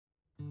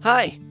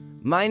Hi,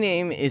 my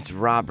name is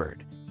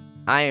Robert.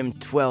 I am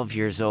 12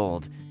 years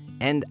old,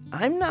 and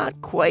I'm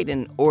not quite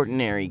an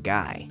ordinary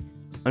guy.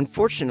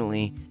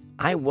 Unfortunately,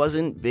 I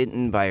wasn't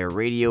bitten by a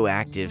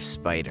radioactive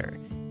spider,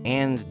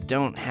 and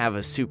don't have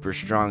a super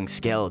strong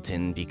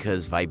skeleton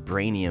because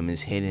vibranium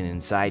is hidden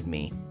inside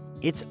me.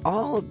 It's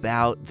all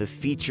about the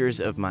features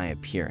of my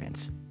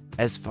appearance.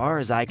 As far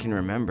as I can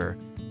remember,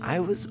 I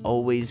was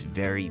always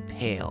very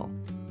pale.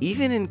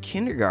 Even in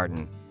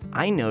kindergarten,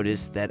 I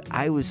noticed that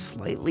I was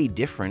slightly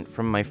different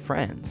from my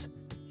friends.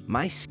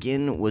 My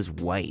skin was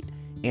white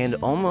and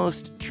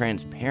almost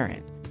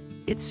transparent.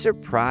 It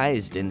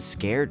surprised and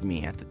scared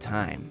me at the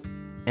time.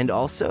 And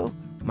also,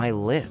 my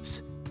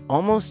lips.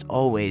 Almost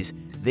always,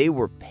 they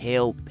were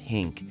pale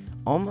pink,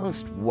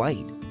 almost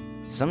white,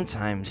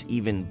 sometimes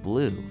even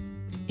blue.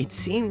 It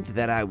seemed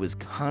that I was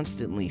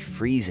constantly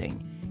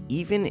freezing,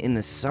 even in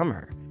the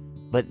summer,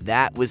 but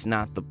that was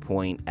not the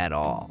point at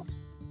all.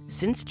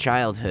 Since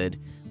childhood,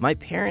 my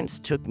parents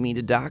took me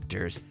to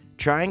doctors,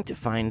 trying to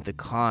find the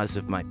cause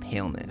of my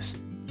paleness.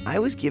 I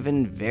was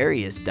given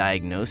various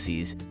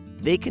diagnoses.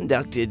 They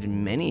conducted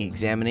many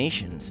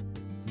examinations.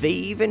 They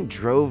even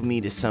drove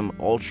me to some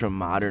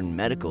ultra-modern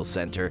medical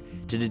center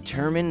to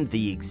determine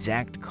the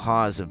exact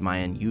cause of my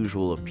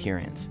unusual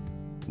appearance.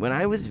 When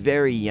I was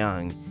very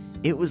young,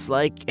 it was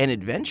like an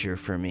adventure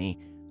for me.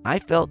 I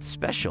felt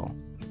special.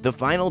 The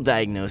final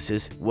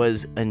diagnosis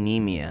was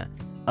anemia,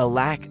 a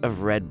lack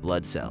of red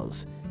blood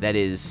cells, that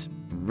is,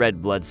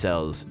 red blood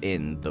cells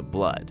in the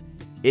blood.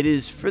 It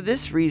is for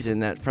this reason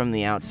that from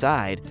the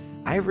outside,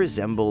 I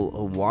resemble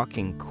a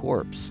walking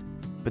corpse.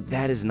 But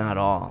that is not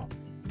all.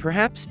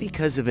 Perhaps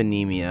because of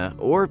anemia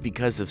or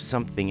because of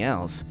something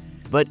else,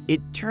 but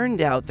it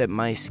turned out that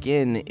my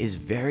skin is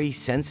very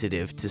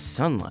sensitive to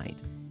sunlight.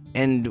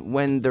 And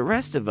when the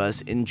rest of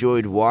us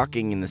enjoyed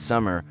walking in the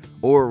summer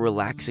or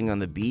relaxing on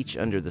the beach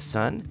under the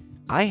sun,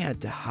 I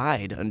had to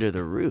hide under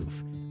the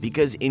roof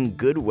because in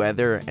good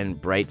weather and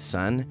bright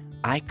sun,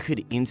 I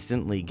could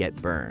instantly get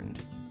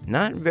burned.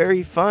 Not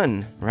very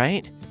fun,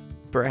 right?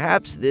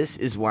 Perhaps this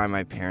is why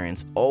my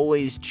parents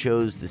always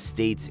chose the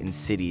states and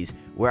cities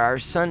where our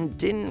sun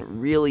didn't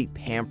really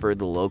pamper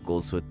the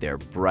locals with their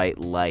bright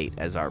light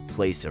as our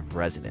place of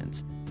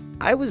residence.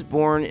 I was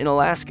born in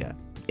Alaska,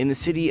 in the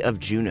city of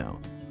Juneau,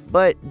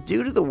 but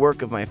due to the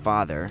work of my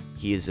father,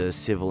 he is a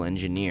civil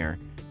engineer,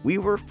 we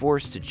were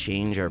forced to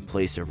change our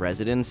place of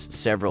residence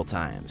several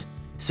times,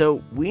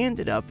 so we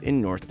ended up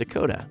in North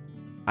Dakota.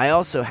 I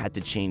also had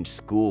to change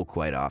school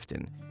quite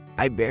often.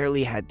 I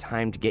barely had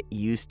time to get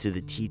used to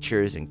the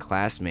teachers and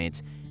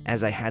classmates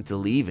as I had to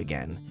leave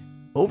again.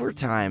 Over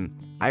time,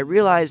 I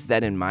realized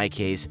that in my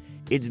case,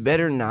 it's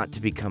better not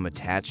to become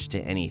attached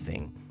to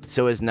anything,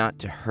 so as not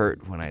to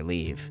hurt when I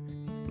leave.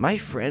 My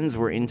friends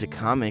were into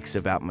comics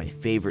about my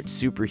favorite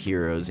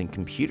superheroes and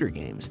computer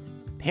games.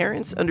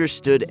 Parents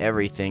understood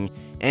everything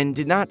and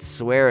did not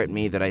swear at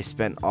me that I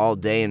spent all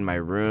day in my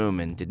room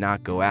and did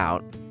not go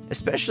out,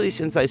 especially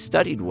since I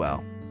studied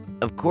well.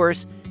 Of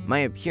course, my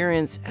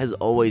appearance has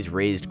always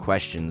raised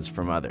questions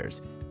from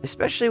others,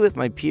 especially with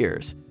my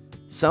peers.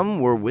 Some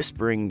were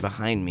whispering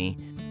behind me,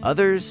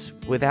 others,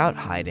 without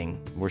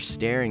hiding, were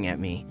staring at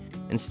me,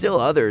 and still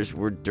others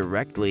were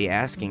directly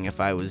asking if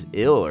I was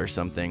ill or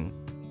something.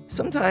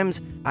 Sometimes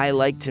I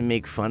liked to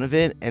make fun of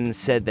it and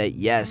said that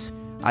yes,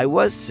 I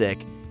was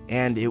sick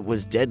and it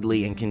was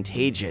deadly and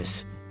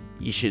contagious.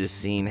 You should have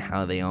seen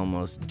how they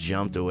almost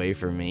jumped away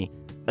from me.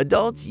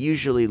 Adults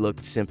usually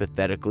looked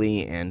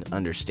sympathetically and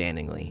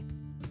understandingly.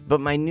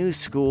 But my new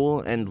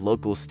school and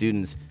local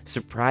students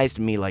surprised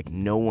me like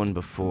no one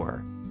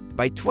before.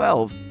 By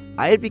 12,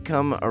 I had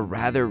become a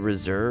rather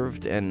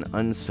reserved and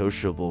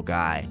unsociable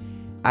guy.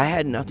 I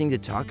had nothing to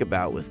talk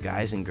about with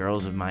guys and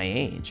girls of my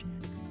age.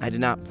 I did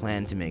not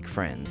plan to make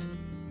friends.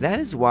 That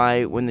is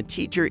why when the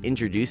teacher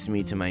introduced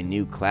me to my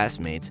new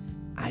classmates,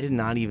 I did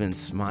not even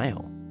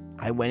smile.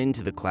 I went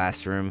into the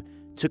classroom,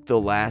 took the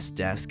last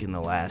desk in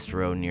the last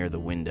row near the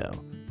window.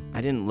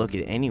 I didn't look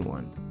at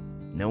anyone.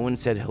 No one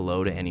said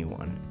hello to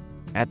anyone.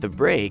 At the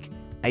break,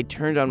 I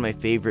turned on my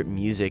favorite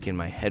music in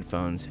my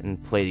headphones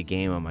and played a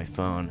game on my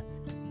phone.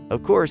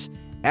 Of course,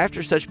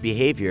 after such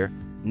behavior,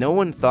 no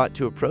one thought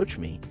to approach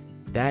me.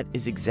 That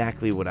is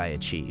exactly what I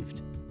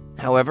achieved.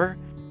 However,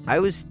 I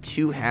was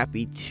too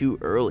happy too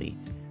early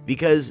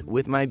because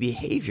with my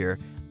behavior,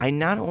 I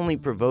not only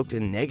provoked a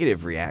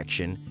negative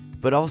reaction,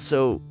 but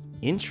also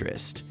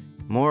interest.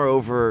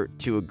 Moreover,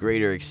 to a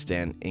greater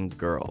extent in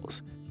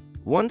girls.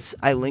 Once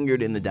I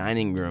lingered in the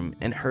dining room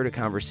and heard a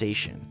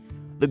conversation.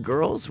 The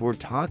girls were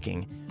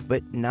talking,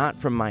 but not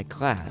from my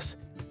class.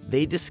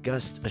 They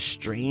discussed a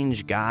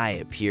strange guy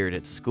appeared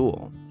at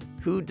school,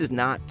 who does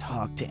not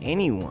talk to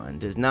anyone,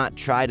 does not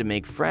try to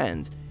make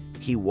friends.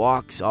 He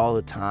walks all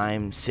the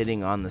time,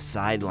 sitting on the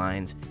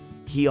sidelines.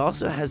 He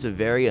also has a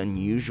very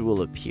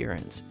unusual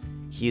appearance.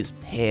 He is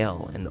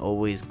pale and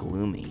always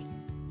gloomy.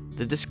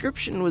 The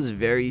description was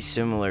very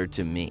similar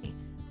to me.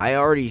 I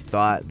already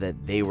thought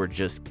that they were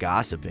just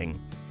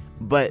gossiping,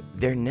 but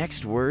their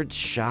next words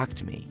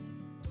shocked me.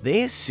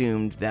 They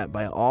assumed that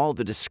by all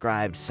the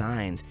described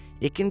signs,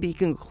 it can be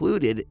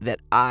concluded that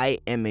I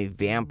am a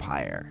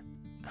vampire.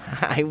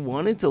 I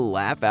wanted to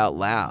laugh out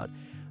loud,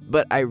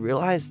 but I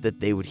realized that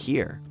they would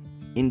hear.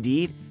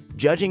 Indeed,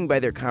 judging by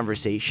their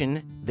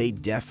conversation, they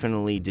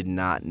definitely did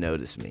not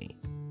notice me.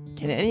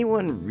 Can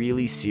anyone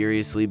really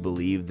seriously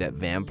believe that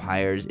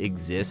vampires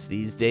exist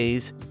these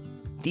days?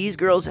 These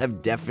girls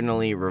have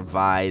definitely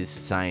revised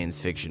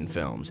science fiction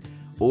films,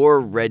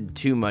 or read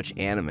too much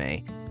anime.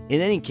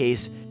 In any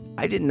case,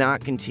 I did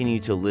not continue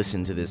to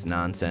listen to this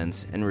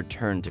nonsense and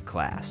returned to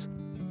class.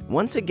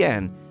 Once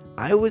again,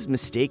 I was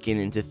mistaken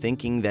into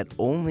thinking that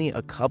only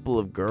a couple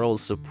of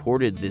girls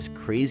supported this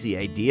crazy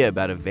idea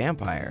about a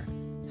vampire.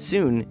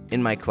 Soon,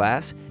 in my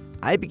class,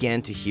 I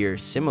began to hear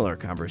similar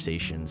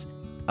conversations.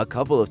 A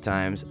couple of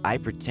times, I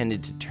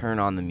pretended to turn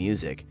on the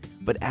music,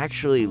 but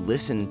actually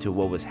listened to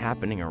what was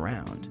happening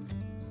around.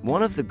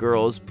 One of the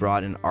girls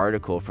brought an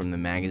article from the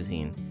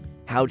magazine,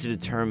 How to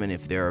Determine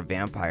If There Are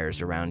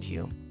Vampires Around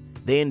You.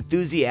 They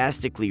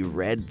enthusiastically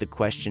read the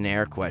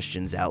questionnaire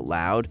questions out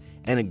loud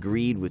and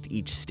agreed with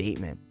each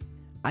statement.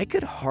 I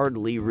could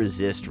hardly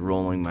resist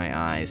rolling my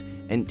eyes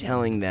and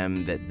telling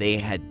them that they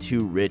had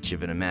too rich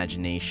of an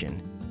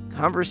imagination.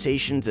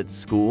 Conversations at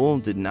school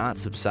did not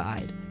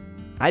subside.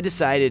 I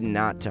decided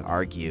not to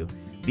argue,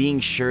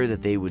 being sure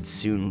that they would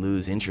soon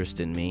lose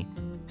interest in me.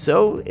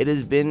 So it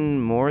has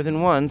been more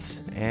than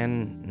once,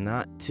 and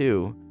not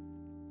two.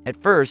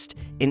 At first,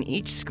 in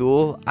each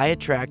school, I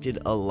attracted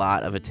a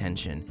lot of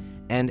attention,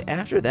 and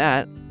after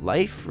that,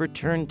 life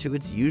returned to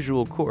its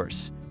usual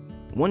course.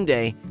 One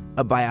day,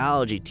 a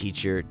biology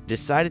teacher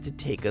decided to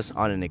take us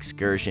on an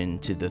excursion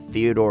to the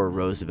Theodore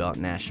Roosevelt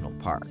National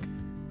Park.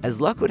 As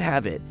luck would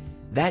have it,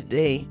 that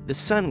day the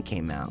sun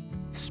came out,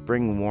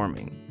 spring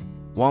warming.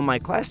 While my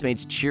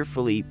classmates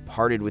cheerfully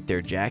parted with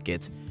their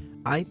jackets,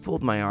 I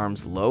pulled my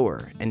arms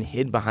lower and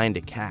hid behind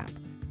a cap.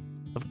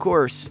 Of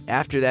course,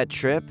 after that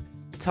trip,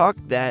 talk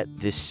that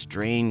this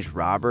strange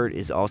Robert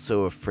is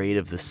also afraid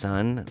of the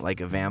sun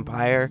like a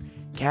vampire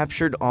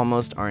captured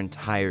almost our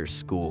entire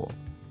school.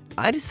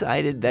 I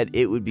decided that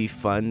it would be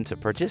fun to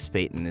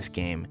participate in this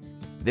game.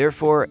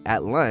 Therefore,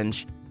 at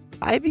lunch,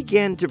 I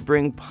began to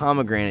bring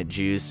pomegranate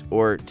juice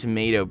or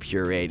tomato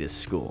puree to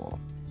school.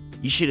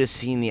 You should have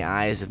seen the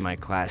eyes of my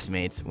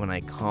classmates when I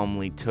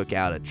calmly took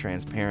out a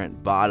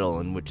transparent bottle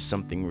in which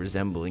something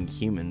resembling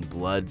human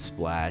blood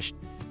splashed.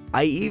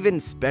 I even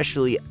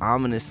specially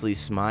ominously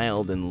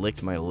smiled and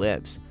licked my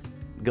lips.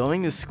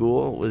 Going to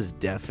school was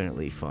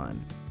definitely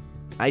fun.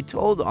 I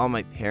told all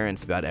my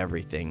parents about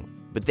everything,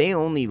 but they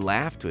only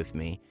laughed with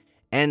me.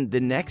 And the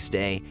next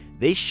day,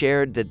 they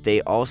shared that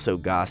they also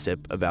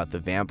gossip about the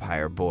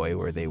vampire boy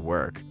where they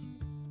work.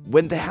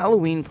 When the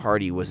Halloween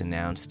party was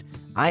announced,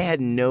 I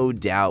had no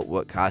doubt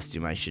what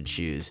costume I should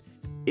choose.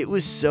 It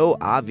was so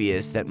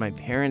obvious that my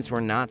parents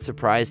were not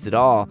surprised at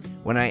all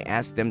when I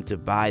asked them to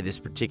buy this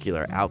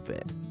particular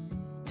outfit.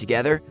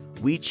 Together,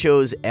 we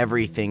chose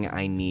everything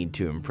I need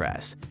to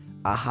impress.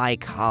 A high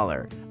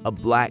collar, a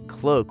black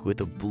cloak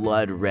with a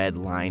blood-red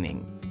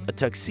lining, a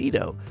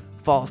tuxedo,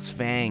 false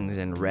fangs,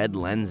 and red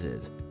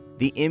lenses.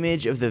 The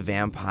image of the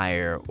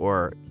vampire,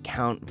 or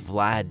Count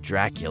Vlad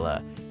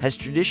Dracula, has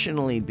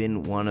traditionally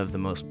been one of the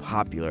most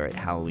popular at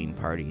Halloween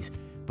parties,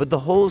 but the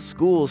whole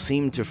school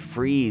seemed to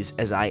freeze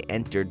as I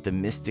entered the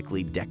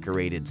mystically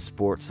decorated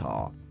sports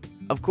hall.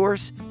 Of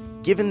course,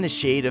 given the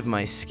shade of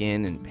my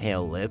skin and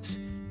pale lips,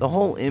 the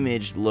whole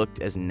image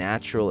looked as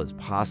natural as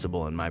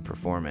possible in my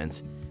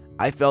performance.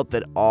 I felt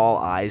that all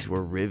eyes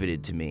were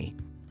riveted to me.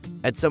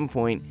 At some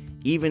point,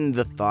 even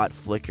the thought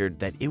flickered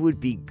that it would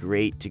be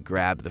great to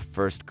grab the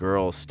first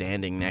girl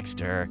standing next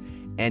to her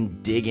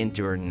and dig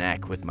into her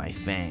neck with my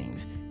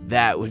fangs.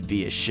 That would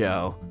be a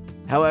show.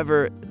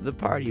 However, the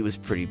party was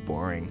pretty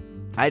boring.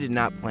 I did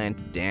not plan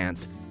to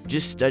dance,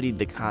 just studied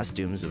the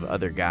costumes of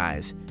other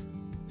guys.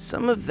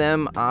 Some of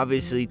them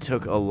obviously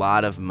took a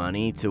lot of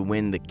money to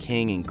win the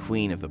king and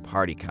queen of the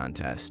party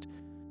contest.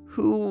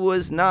 Who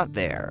was not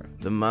there?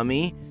 The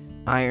Mummy,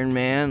 Iron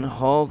Man,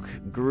 Hulk,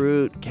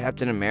 Groot,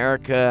 Captain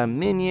America,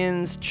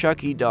 Minions,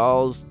 Chucky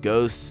dolls,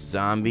 ghosts,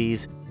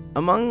 zombies.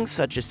 Among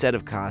such a set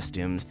of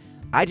costumes,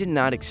 I did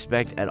not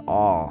expect at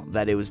all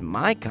that it was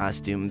my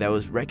costume that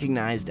was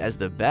recognized as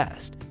the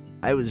best.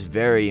 I was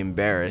very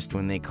embarrassed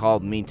when they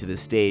called me to the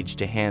stage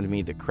to hand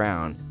me the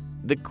crown.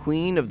 The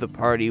queen of the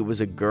party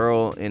was a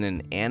girl in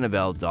an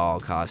Annabelle doll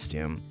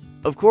costume.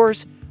 Of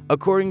course,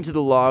 according to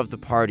the law of the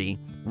party,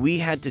 we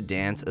had to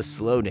dance a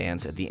slow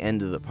dance at the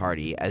end of the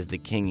party as the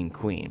king and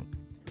queen.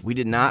 We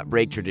did not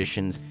break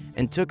traditions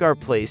and took our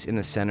place in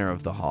the center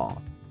of the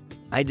hall.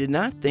 I did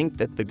not think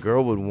that the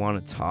girl would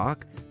want to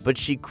talk, but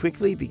she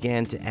quickly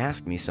began to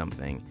ask me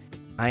something.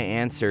 I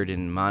answered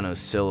in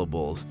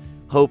monosyllables,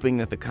 hoping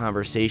that the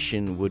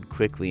conversation would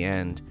quickly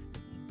end.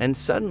 And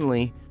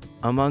suddenly,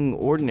 among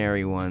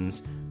ordinary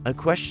ones, a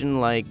question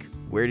like,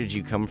 "Where did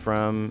you come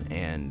from?"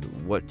 and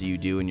 "What do you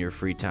do in your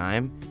free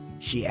time?"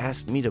 she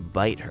asked me to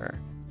bite her.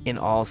 In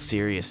all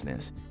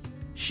seriousness,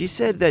 she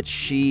said that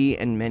she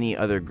and many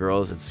other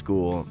girls at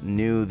school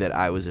knew that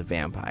I was a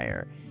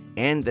vampire,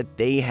 and that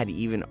they had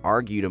even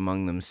argued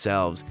among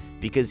themselves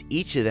because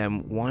each of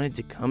them wanted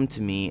to come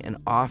to me and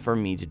offer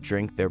me to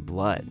drink their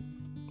blood.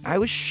 I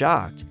was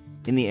shocked.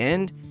 In the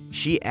end,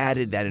 she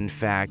added that in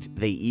fact,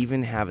 they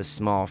even have a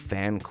small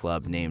fan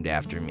club named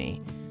after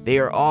me. They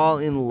are all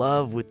in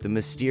love with the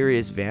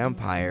mysterious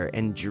vampire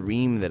and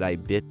dream that I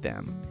bit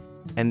them.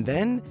 And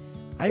then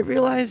I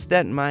realized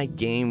that my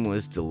game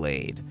was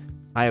delayed.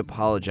 I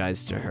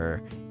apologized to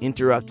her,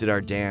 interrupted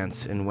our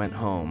dance, and went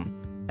home.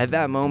 At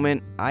that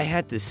moment, I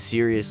had to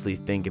seriously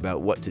think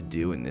about what to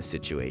do in this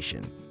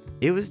situation.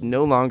 It was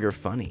no longer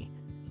funny.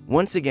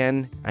 Once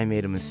again, I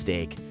made a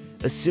mistake,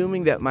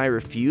 assuming that my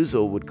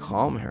refusal would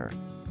calm her.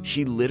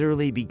 She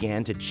literally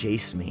began to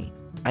chase me.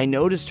 I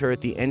noticed her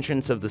at the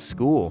entrance of the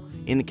school,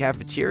 in the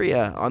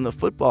cafeteria, on the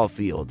football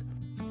field.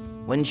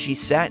 When she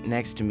sat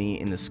next to me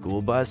in the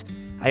school bus,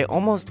 I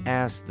almost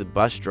asked the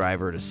bus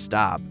driver to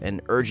stop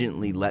and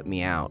urgently let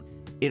me out.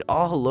 It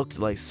all looked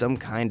like some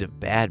kind of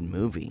bad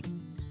movie.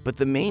 But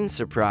the main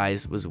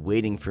surprise was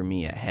waiting for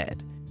me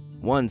ahead.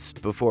 Once,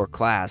 before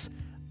class,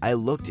 I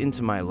looked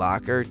into my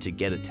locker to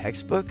get a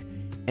textbook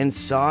and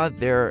saw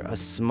there a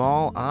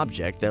small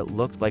object that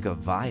looked like a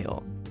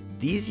vial.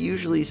 These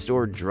usually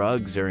store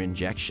drugs or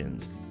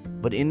injections,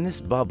 but in this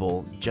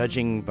bubble,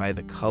 judging by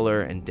the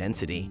color and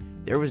density,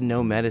 there was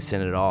no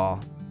medicine at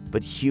all,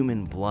 but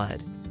human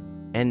blood.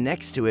 And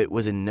next to it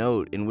was a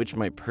note in which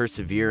my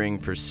persevering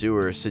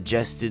pursuer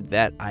suggested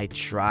that I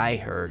try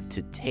her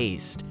to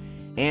taste,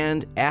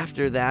 and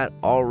after that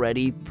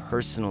already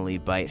personally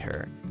bite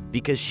her,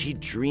 because she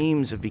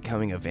dreams of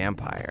becoming a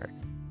vampire.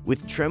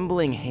 With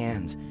trembling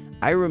hands,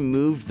 I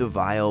removed the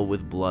vial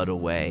with blood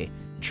away,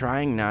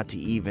 trying not to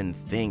even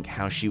think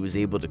how she was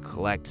able to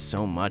collect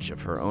so much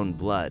of her own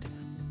blood.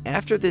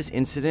 After this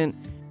incident,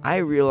 I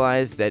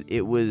realized that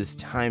it was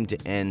time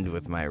to end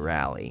with my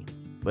rally.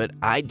 But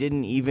I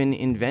didn't even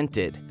invent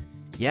it.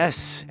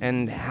 Yes,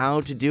 and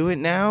how to do it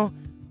now?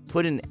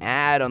 Put an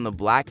ad on the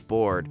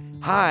blackboard.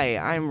 Hi,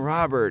 I'm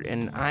Robert,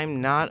 and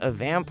I'm not a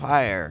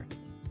vampire.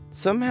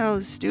 Somehow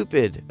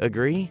stupid,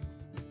 agree?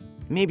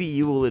 Maybe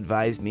you will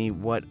advise me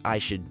what I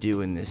should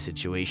do in this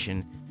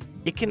situation.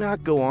 It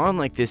cannot go on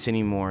like this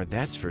anymore,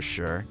 that's for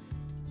sure.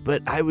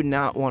 But I would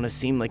not want to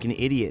seem like an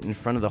idiot in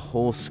front of the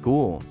whole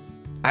school.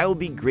 I will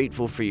be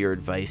grateful for your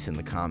advice in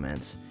the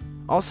comments.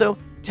 Also,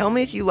 tell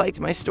me if you liked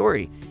my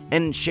story,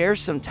 and share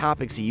some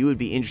topics that you would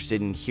be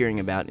interested in hearing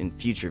about in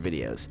future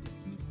videos.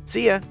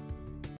 See ya!